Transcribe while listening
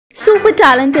Super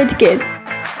Talented Kid,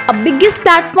 a biggest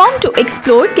platform to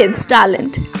explore kids'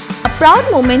 talent. A proud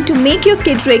moment to make your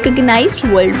kid recognized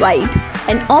worldwide.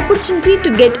 An opportunity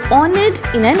to get honored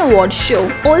in an award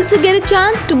show. Also get a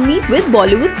chance to meet with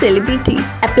Bollywood celebrity.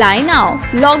 Apply now.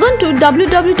 Log on to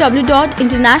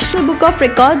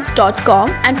www.internationalbookofrecords.com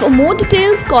and for more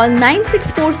details call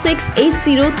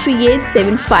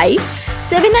 9646803875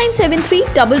 7973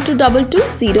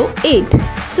 222208.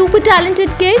 Super Talented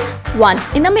Kid, one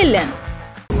in a million.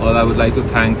 All I would like to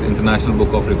thank International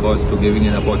Book of Records to giving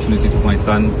an opportunity to my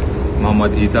son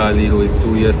Mohammed Eisa Ali, who is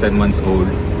 2 years 10 months old.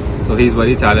 So he is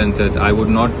very talented. I would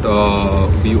not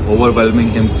be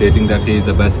overwhelming him stating that he is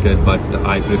the best kid, but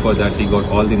I prefer that he got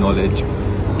all the knowledge.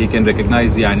 He can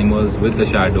recognize the animals with the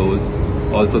shadows,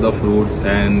 also the fruits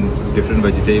and different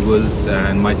vegetables,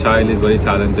 and my child is very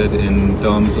talented in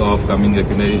terms of coming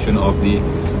recognition of the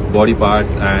body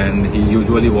parts, and he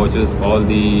usually watches all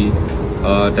the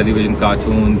television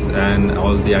cartoons and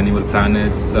all the Animal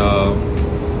Planets.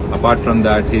 Apart from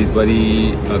that, he is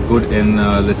very good in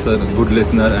good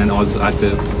listener and also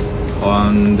active,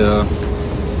 and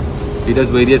he does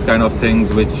various kind of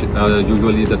things which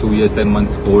usually the 2 years 10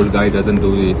 months old guy doesn't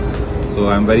do it. So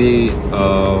I'm very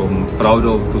proud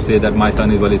to say that my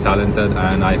son is very talented,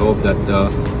 and I hope that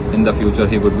in the future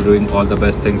he would be doing all the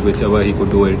best things whichever he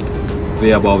could do it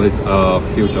way above his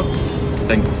future.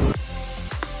 Thanks.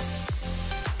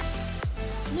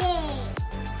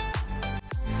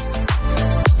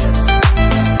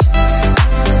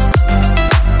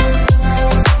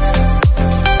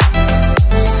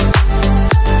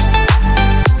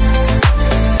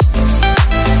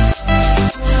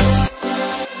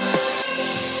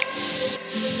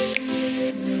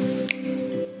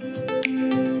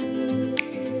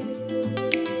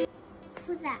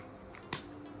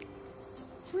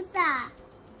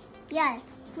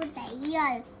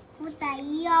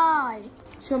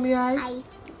 Show me your eyes.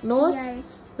 Nose.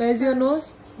 Where's your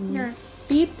nose? Nose.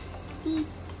 Teeth.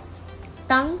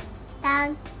 Tongue.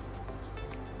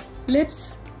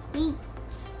 Lips.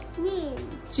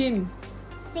 Chin.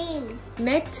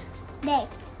 Neck.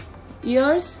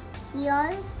 Ears.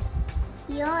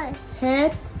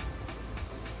 Hair.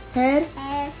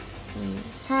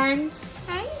 Hands.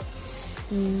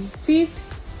 Feet.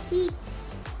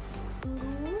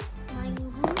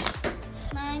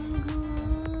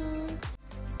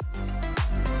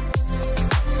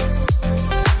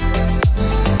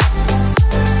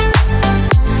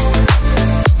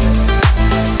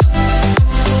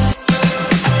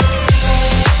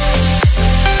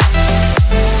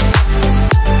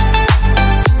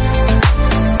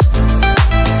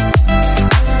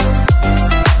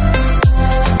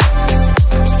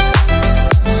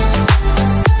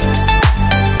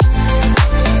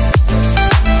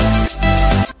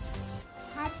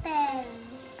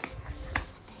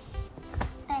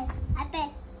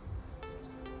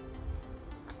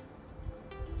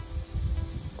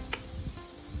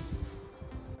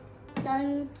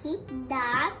 Donkey,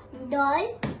 duck, doll.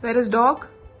 Where is dog?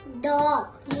 Dog.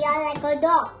 Yeah, like a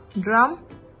dog. Drum.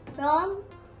 Dog.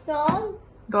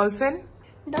 Dolphin.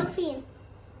 Dolphin.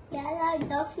 Yeah, like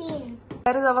dolphin.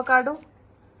 Where is avocado?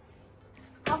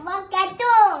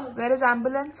 Avocado. Where is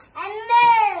ambulance?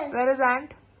 Animal. Where is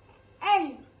ant?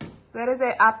 Ant. Where is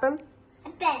apple?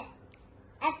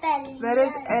 Apple. Where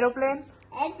is aeroplane?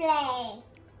 Airplane.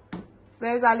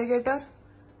 Where is alligator?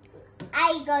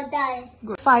 I got that.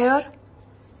 Good. Fire.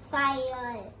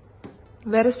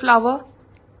 Where is flower?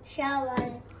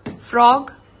 Shower.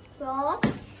 Frog. Frog.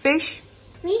 Fish.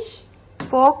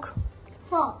 Fork.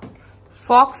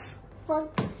 Fox.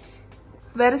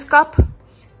 Where is cup?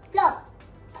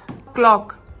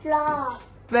 Clock.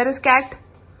 Where is cat?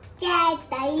 Cat.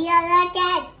 Yellow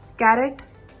cat. Carrot.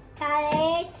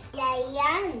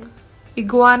 Lion.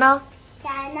 Iguana.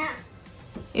 Chana.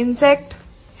 Insect.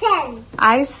 Sun.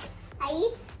 Ice.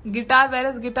 Guitar. Where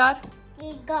is guitar?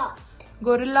 Got.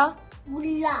 Gorilla.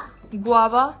 Bulla.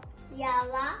 Guava.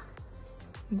 Java.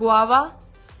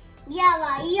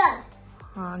 Ear.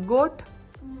 Goat.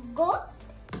 Goat.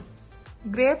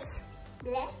 Grapes.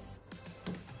 Black.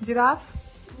 Giraffe.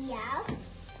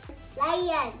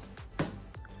 Lion.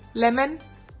 Lemon.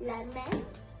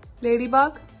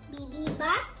 Ladybug.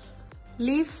 Bug.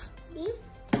 Leaf.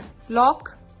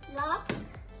 Lock.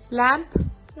 Lamp.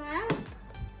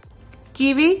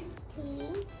 Kiwi.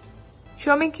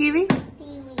 Show me kiwi.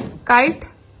 Kite.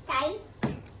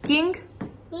 King.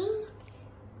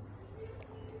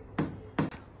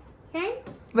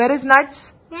 Where is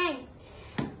nuts?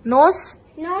 Nose.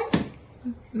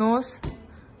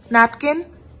 Napkin.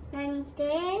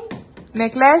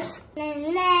 Necklace.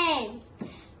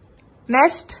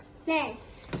 Nest.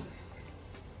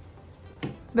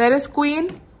 Where is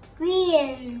queen?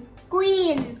 Queen.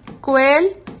 Queen.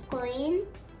 Quail. Queen.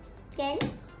 Ken.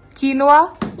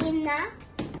 Quinoa. Kina.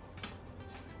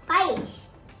 Fish.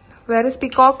 Where is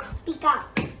peacock?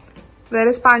 Peacock. Where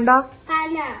is panda?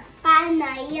 Pana.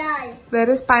 Pineapple. Where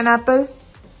is pineapple?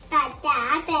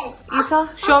 Apple. Isa,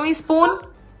 show me spoon.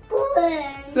 Spoon.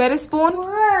 Where is spoon?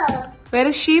 Spoon. Where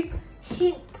is sheep?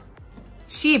 Sheep.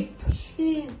 Sheep.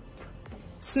 Sheep.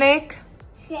 Snake.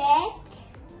 Snake.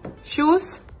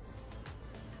 Shoes.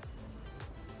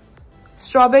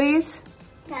 Strawberries.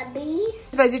 Strawberries.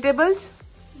 Vegetables.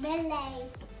 Belly.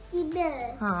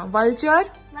 Eagle. Vulture.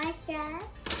 Vulture.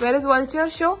 Where is vulture?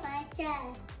 Show.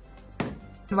 Vulture.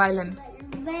 Violin.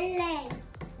 Belly.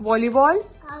 Volleyball.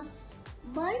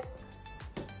 Bird.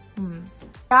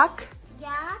 Yak.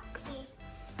 Jack.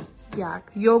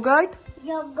 Yak. Yogurt.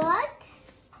 Yogurt.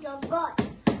 Yogurt.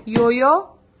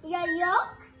 Yo-yo. Yolk.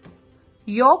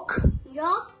 Yolk.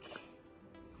 Yolk.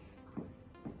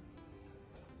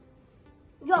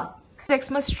 Yolk.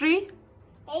 Xmas tree.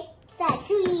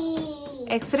 Tree.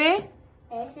 X-ray.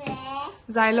 X-ray.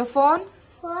 Xylophone.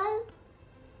 Phone.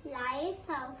 Life.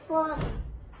 Phone.